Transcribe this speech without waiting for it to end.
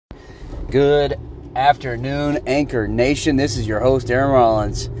Good afternoon, Anchor Nation. This is your host, Aaron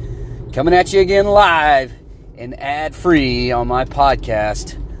Rollins, coming at you again live and ad-free on my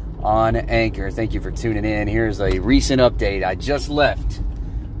podcast on Anchor. Thank you for tuning in. Here's a recent update. I just left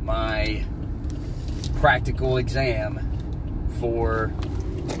my practical exam for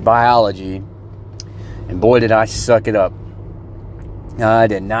biology, and boy, did I suck it up. I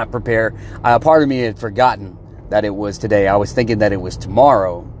did not prepare. Part of me had forgotten that it was today. I was thinking that it was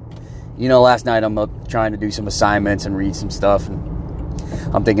tomorrow. You know, last night I'm up trying to do some assignments and read some stuff, and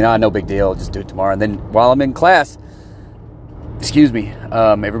I'm thinking, no big deal, I'll just do it tomorrow. And then while I'm in class,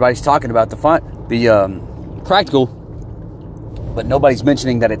 everybody's talking about the practical, but nobody's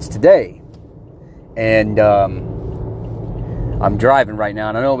mentioning that it's today. And I'm driving right now,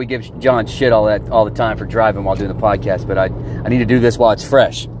 and I know we give John shit all the time for driving while doing the podcast, but I need to do this while it's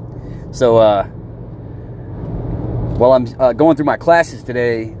fresh. So while I'm going through my classes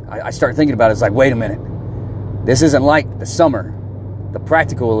today, I start thinking about it. It's like, wait a minute. This isn't like the summer. The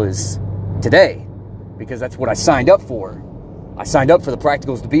practical is today, because that's what I signed up for. I signed up for the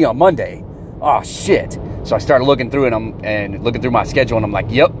practicals to be on Monday. Oh, shit. So I started looking through it and looking through my schedule, and I'm like,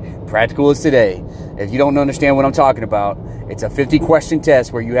 yep, practical is today. If you don't understand what I'm talking about, it's a 50-question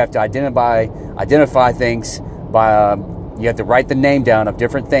test where you have to identify things by, you have to write the name down of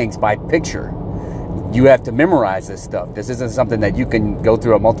different things by picture. You have to memorize this stuff. This isn't something that you can go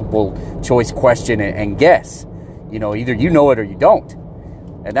through a multiple choice question and guess. You know, either you know it or you don't.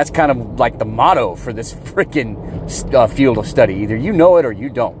 And that's kind of like the motto for this freaking field of study. Either you know it or you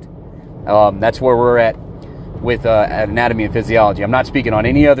don't. That's where we're at with at anatomy and physiology. I'm not speaking on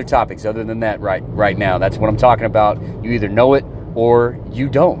any other topics other than that right now. That's what I'm talking about. You either know it or you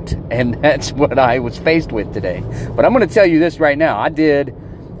don't. And that's what I was faced with today. But I'm going to tell you this right now.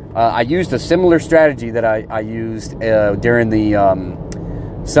 I used a similar strategy that I used during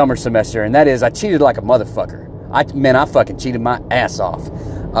the summer semester, and that is I cheated like a motherfucker. I fucking cheated my ass off.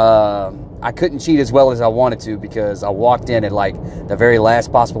 I couldn't cheat as well as I wanted to because I walked in at like the very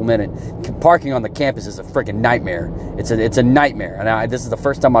last possible minute. Parking on the campus is a freaking nightmare. It's a nightmare. And this is the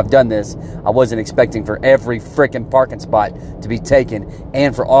first time I've done this. I wasn't expecting for every freaking parking spot to be taken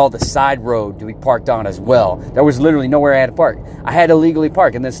and for all the side road to be parked on as well. There was literally nowhere I had to park. I had to legally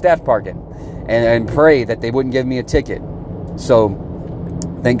park and then staff parking and pray that they wouldn't give me a ticket. So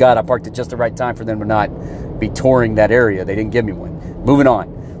thank God I parked at just the right time for them to not be touring that area. They didn't give me one. Moving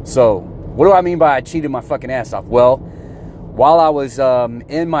on. So what do I mean by I cheated my fucking ass off? Well, while I was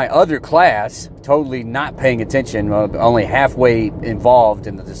in my other class, totally not paying attention, only halfway involved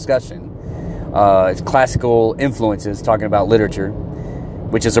in the discussion, it's classical influences, talking about literature,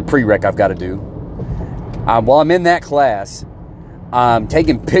 which is a prereq I've got to do. While I'm in that class, I'm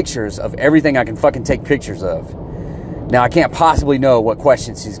taking pictures of everything I can fucking take pictures of. Now, I can't possibly know what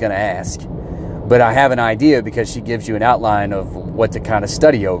questions she's going to ask, but I have an idea because she gives you an outline of what to kind of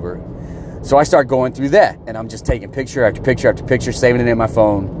study over. So I start going through that, and I'm just taking picture after picture after picture, saving it in my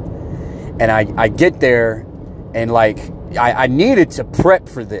phone. And I get there, and like, I needed to prep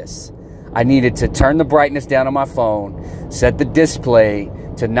for this. I needed to turn the brightness down on my phone, set the display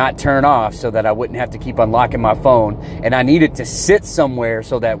to not turn off so that I wouldn't have to keep unlocking my phone. And I needed to sit somewhere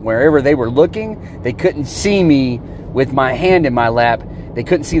so that wherever they were looking, they couldn't see me with my hand in my lap. They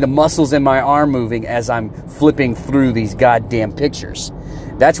couldn't see the muscles in my arm moving as I'm flipping through these goddamn pictures.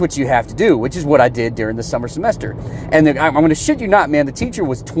 That's what you have to do, which is what I did during the summer semester. And I'm going to shit you not, man. The teacher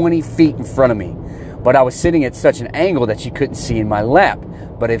was 20 feet in front of me, but I was sitting at such an angle that she couldn't see in my lap.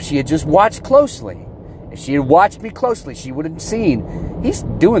 But if she had just watched closely, if she had watched me closely, she would have seen he's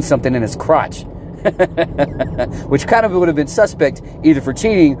doing something in his crotch, which kind of would have been suspect either for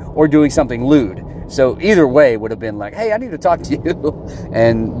cheating or doing something lewd. So either way would have been like, hey, I need to talk to you.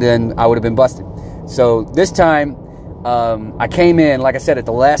 And then I would have been busted. So this time, I came in, like I said, at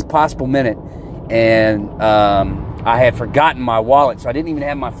the last possible minute, and I had forgotten my wallet, so I didn't even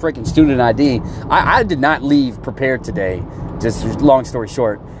have my freaking student ID. I did not leave prepared today, just long story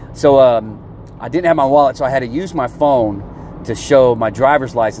short. So I didn't have my wallet, so I had to use my phone to show my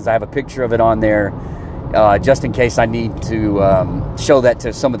driver's license. I have a picture of it on there, just in case I need to show that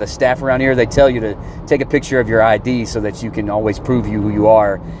to some of the staff around here. They tell you to take a picture of your ID so that you can always prove who you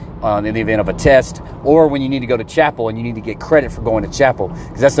are in the event of a test, or when you need to go to chapel and you need to get credit for going to chapel,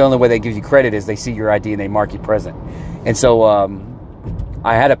 because that's the only way they give you credit is they see your ID and they mark you present. And so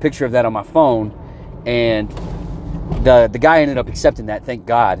I had a picture of that on my phone, and the guy ended up accepting that, thank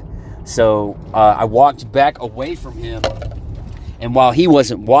God. So I walked back away from him, and while he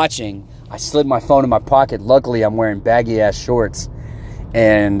wasn't watching, I slid my phone in my pocket. Luckily, I'm wearing baggy-ass shorts.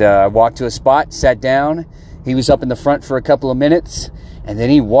 And I walked to a spot, sat down. He was up in the front for a couple of minutes. And then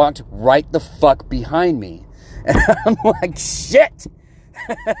he walked right the fuck behind me. And I'm like, shit.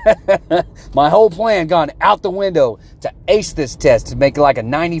 My whole plan gone out the window to ace this test, to make like a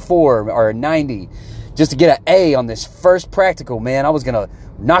 94 or a 90, just to get an A on this first practical, man. I was going to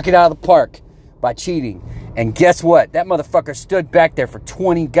knock it out of the park by cheating. And guess what? That motherfucker stood back there for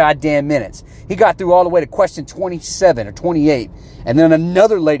 20 goddamn minutes. He got through all the way to question 27 or 28. And then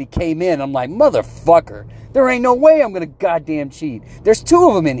another lady came in. I'm like, motherfucker, there ain't no way I'm going to goddamn cheat. There's two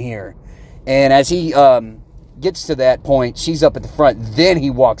of them in here. And as he gets to that point, she's up at the front. Then he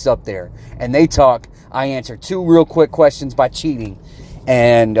walks up there and they talk. I answer 2 real quick questions by cheating.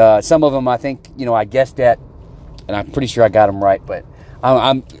 And some of them I think, I guessed at. And I'm pretty sure I got them right. But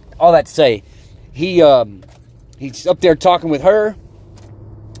I'm all that to say, he's up there talking with her.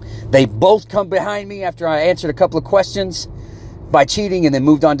 They both come behind me after I answered a couple of questions by cheating and then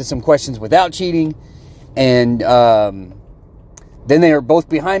moved on to some questions without cheating. And then they are both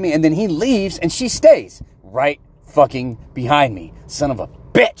behind me. And then he leaves and she stays right fucking behind me. Son of a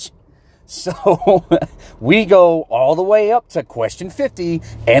bitch. So we go all the way up to question 50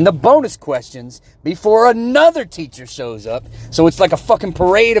 and the bonus questions before another teacher shows up. So it's like a fucking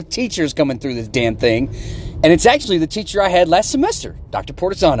parade of teachers coming through this damn thing. And it's actually the teacher I had last semester, Dr.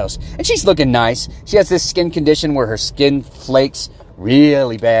 Portazanos. And she's looking nice. She has this skin condition where her skin flakes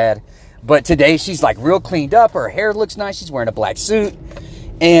really bad. But today she's like real cleaned up. Her hair looks nice. She's wearing a black suit.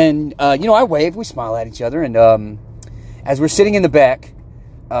 And, I wave. We smile at each other. And as we're sitting in the back,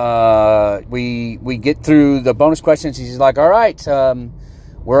 we get through the bonus questions. He's like, all right,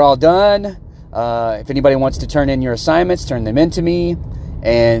 we're all done. If anybody wants to turn in your assignments, turn them in to me.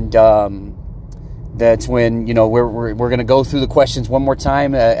 And that's when, we're going to go through the questions one more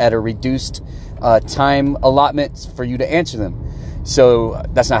time at a reduced time allotment for you to answer them. So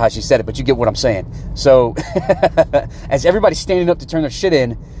that's not how she said it, but you get what I'm saying. So as everybody's standing up to turn their shit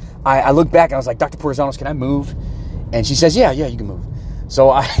in, I look back and I was like, Dr. Portazanos, can I move? And she says, yeah, you can move.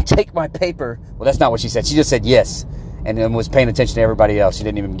 So I take my paper. Well, that's not what she said. She just said yes and then was paying attention to everybody else. She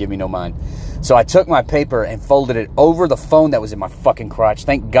didn't even give me no mind. So I took my paper and folded it over the phone that was in my fucking crotch.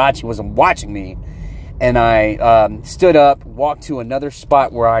 Thank God she wasn't watching me. And I stood up, walked to another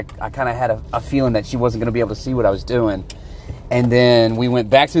spot where I kind of had a feeling that she wasn't going to be able to see what I was doing. And then we went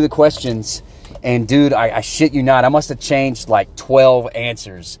back through the questions. And, dude, I shit you not, I must have changed like 12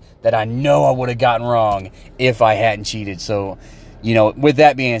 answers that I know I would have gotten wrong if I hadn't cheated. So, with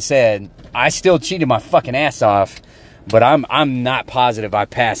that being said, I still cheated my fucking ass off. But I'm not positive I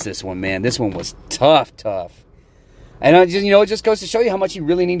passed this one, man. This one was tough. And it just goes to show you how much you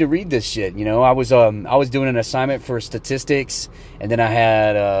really need to read this shit. I was doing an assignment for statistics, and then I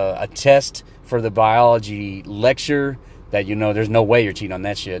had a test for the biology lecture that, there's no way you're cheating on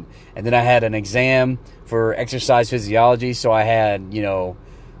that shit. And then I had an exam for exercise physiology, so I had, and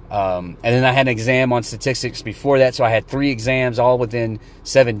then I had an exam on statistics before that, so I had 3 exams all within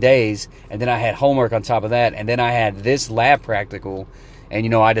 7 days, and then I had homework on top of that, and then I had this lab practical,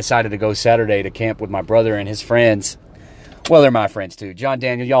 and, I decided to go Saturday to camp with my brother and his friends. Well, they're my friends, too. John,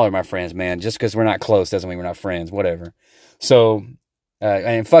 Daniel, y'all are my friends, man. Just because we're not close doesn't mean we're not friends, whatever. So,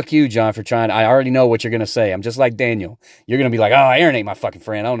 and fuck you, John, for trying. I already know what you're going to say. I'm just like Daniel. You're going to be like, oh, Aaron ain't my fucking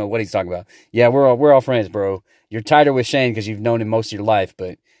friend. I don't know what he's talking about. Yeah, we're all friends, bro. You're tighter with Shane because you've known him most of your life,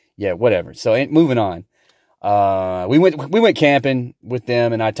 but yeah, whatever. So moving on. We went camping with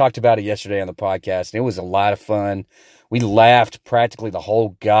them, and I talked about it yesterday on the podcast, and it was a lot of fun. We laughed practically the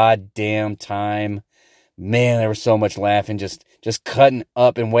whole goddamn time. Man, there was so much laughing, just cutting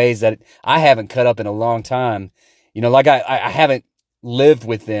up in ways that I haven't cut up in a long time. Like I haven't lived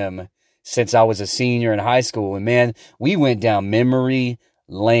with them since I was a senior in high school. And man, we went down memory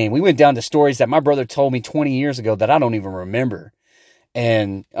lane. We went down to stories that my brother told me 20 years ago that I don't even remember.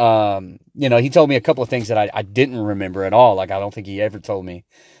 And, he told me a couple of things that I didn't remember at all. Like, I don't think he ever told me.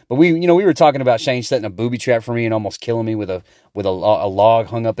 But we were talking about Shane setting a booby trap for me and almost killing me with a log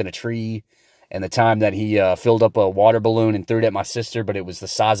hung up in a tree. And the time that he filled up a water balloon and threw it at my sister, but it was the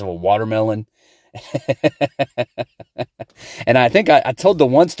size of a watermelon. And I think I told the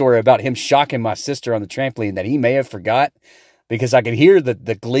one story about him shocking my sister on the trampoline that he may have forgot, because I could hear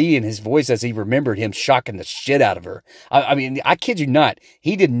the glee in his voice as he remembered him shocking the shit out of her. I mean, I kid you not.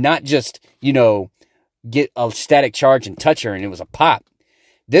 He did not just, get a static charge and touch her and it was a pop.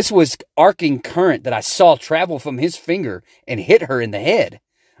 This was arcing current that I saw travel from his finger and hit her in the head.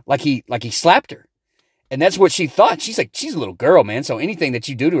 Like he slapped her. And that's what she thought. She's like, she's a little girl, man. So anything that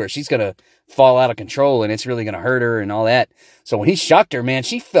you do to her, she's going to fall out of control and it's really going to hurt her and all that. So when he shocked her, man,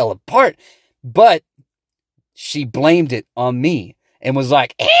 she fell apart. But she blamed it on me. and was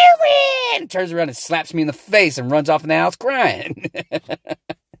like, Aaron! Turns around and slaps me in the face and runs off in the house crying.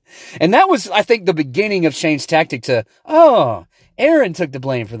 And that was, I think, the beginning of Shane's tactic to, oh, Aaron took the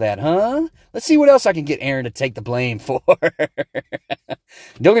blame for that, huh? Let's see what else I can get Aaron to take the blame for.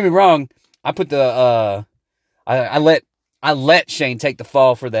 Don't get me wrong. I put the, I let Shane take the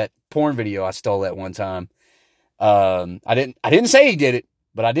fall for that porn video I stole that one time. I didn't say he did it,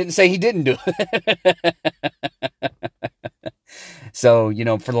 but I didn't say he didn't do it. So, you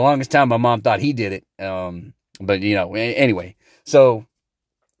know, for the longest time, my mom thought he did it. But, you know, anyway. So,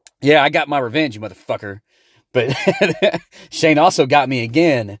 yeah, I got my revenge, you motherfucker. But Shane also got me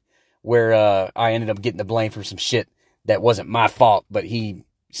again, where I ended up getting the blame for some shit that wasn't my fault, but he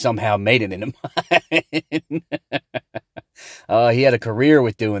somehow made it into mine. He had a career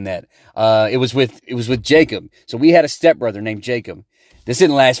with doing that. It was with Jacob. So we had a stepbrother named Jacob. This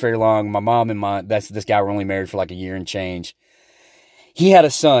didn't last very long. My mom and this guy were only married for like a year and change. He had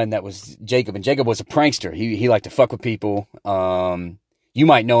a son that was Jacob, and Jacob was a prankster. He liked to fuck with people. You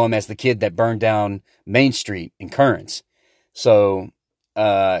might know him as the kid that burned down Main Street in Currents. So,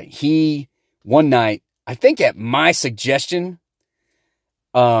 he, one night, I think at my suggestion,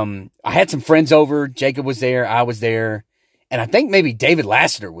 I had some friends over. Jacob was there. I was there. And I think maybe David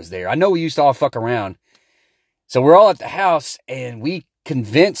Lassiter was there. I know we used to all fuck around. So we're all at the house, and we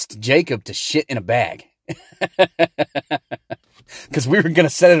convinced Jacob to shit in a bag. Because we were going to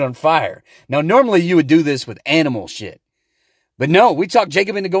set it on fire. Now, normally you would do this with animal shit. But no, we talked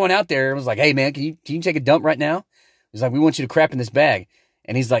Jacob into going out there and was like, hey, man, can you take a dump right now? He's like, we want you to crap in this bag.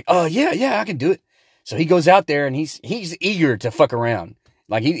 And he's like, oh, yeah, I can do it. So he goes out there and he's eager to fuck around.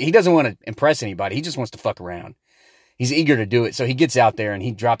 Like, he doesn't want to impress anybody. He just wants to fuck around. He's eager to do it. So he gets out there and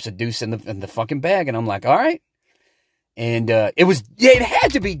he drops a deuce in the fucking bag. And I'm like, all right. And it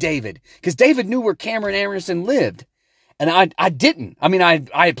had to be David. Because David knew where Cameron Anderson lived. And I didn't. I mean, I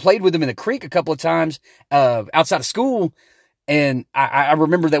had played with him in the creek a couple of times outside of school. And I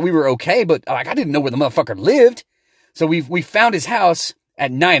remember that we were okay, but like I didn't know where the motherfucker lived. So we found his house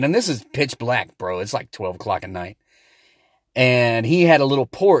at night, and this is pitch black, bro. It's like 12 o'clock at night. And he had a little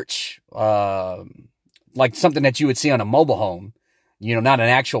porch, like something that you would see on a mobile home. You know, not an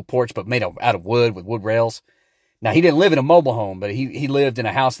actual porch, but made out of wood with wood rails. Now, he didn't live in a mobile home, but he lived in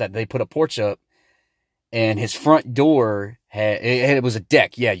a house that they put a porch up. And his front door it was a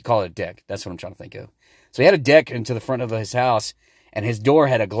deck. Yeah, you call it a deck. That's what I'm trying to think of. So he had a deck into the front of his house, and his door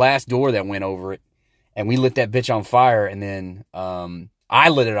had a glass door that went over it. And we lit that bitch on fire, and then I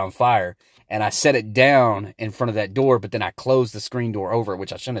lit it on fire, and I set it down in front of that door, but then I closed the screen door over it,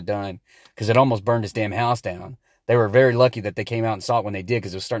 which I shouldn't have done, because it almost burned his damn house down. They were very lucky that they came out and saw it when they did,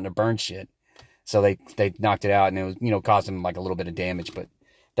 because it was starting to burn shit. So they knocked it out, and it was, you know, caused them like a little bit of damage, but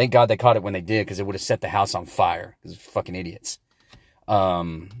thank God they caught it when they did, because it would have set the house on fire, because fucking idiots.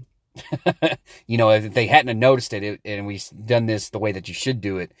 You know, if they hadn't have noticed it, and we done this the way that you should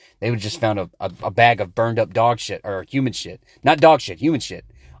do it, they would have just found a bag of burned up dog shit, or human shit, not dog shit, human shit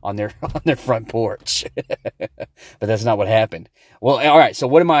on their front porch. But that's not what happened. Well, all right. So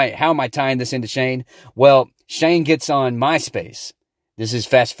how am I tying this into Shane? Well, Shane gets on MySpace. This is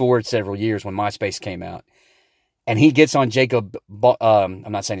fast forward several years when MySpace came out, and he gets on Jacob. I'm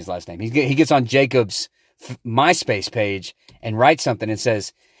not saying his last name. He gets on Jacob's MySpace page and writes something and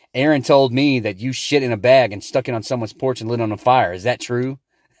says, Aaron told me that you shit in a bag and stuck it on someone's porch and lit on a fire. Is that true?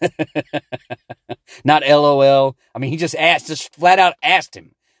 Not LOL. I mean, he just flat out asked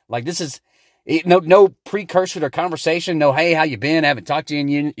him. Like, this is no precursor to conversation. No, hey, how you been? I haven't talked to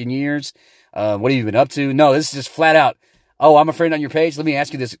you in years. What have you been up to? No, this is just flat out. Oh, I'm a friend on your page. Let me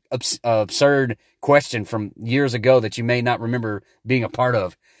ask you this absurd question from years ago that you may not remember being a part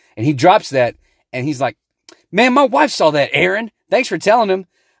of. And he drops that, and he's like, man, my wife saw that, Aaron. Thanks for telling him.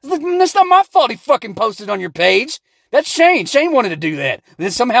 That's not my fault he fucking posted on your page. That's Shane. Shane wanted to do that.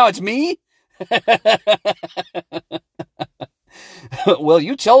 Then somehow it's me? Well,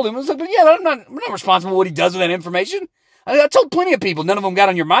 you told him. I was like, yeah, I'm not responsible for what he does with that information. I told plenty of people. None of them got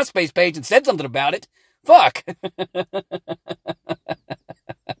on your MySpace page and said something about it. Fuck.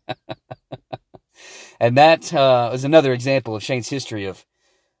 And that was another example of Shane's history of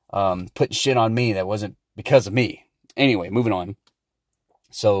putting shit on me that wasn't because of me. Anyway, moving on.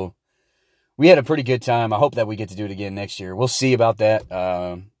 So we had a pretty good time. I hope that we get to do it again next year. We'll see about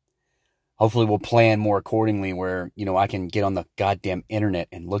that. Hopefully we'll plan more accordingly where, you know, I can get on the goddamn internet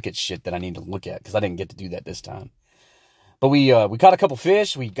and look at shit that I need to look at, because I didn't get to do that this time. But we caught a couple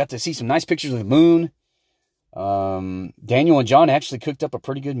fish. We got to see some nice pictures of the moon. Daniel and John actually cooked up a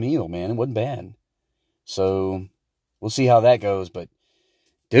pretty good meal, man. It wasn't bad. So we'll see how that goes. But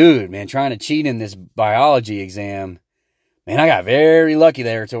dude, man, trying to cheat in this biology exam Man, I got very lucky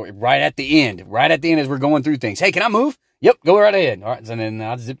there. So right at the end as we're going through things. Hey, can I move? Yep, go right ahead. All right, and then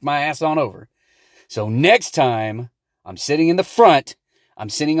I'll zip my ass on over. So next time, I'm sitting in the front, I'm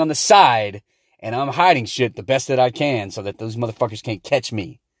sitting on the side, and I'm hiding shit the best that I can so that those motherfuckers can't catch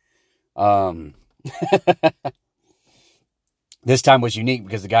me. This time was unique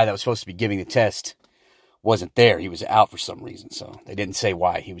because the guy that was supposed to be giving the test wasn't there. He was out for some reason, so they didn't say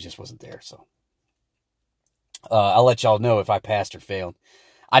why. He just wasn't there, so. I'll let y'all know if I passed or failed.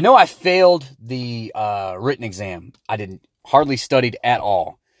 I know I failed the written exam. I didn't hardly studied at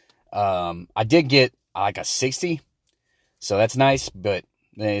all. I did get like a 60, so that's nice, but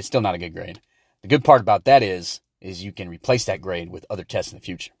it's still not a good grade. The good part about that is you can replace that grade with other tests in the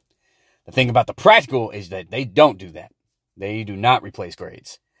future. The thing about the practical is that they don't do that. They do not replace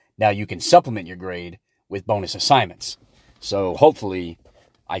grades. Now you can supplement your grade with bonus assignments. So hopefully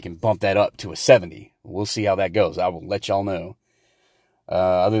I can bump that up to a 70. We'll see how that goes. I will let y'all know.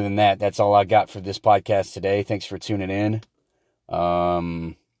 Other than that, that's all I got for this podcast today. Thanks for tuning in.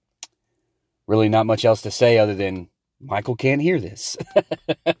 Really not much else to say other than Michael can't hear this.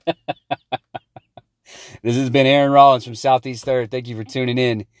 This has been Aaron Rollins from Southeast Third. Thank you for tuning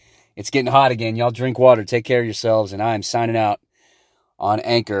in. It's getting hot again. Y'all drink water. Take care of yourselves. And I am signing out on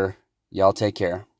Anchor. Y'all take care.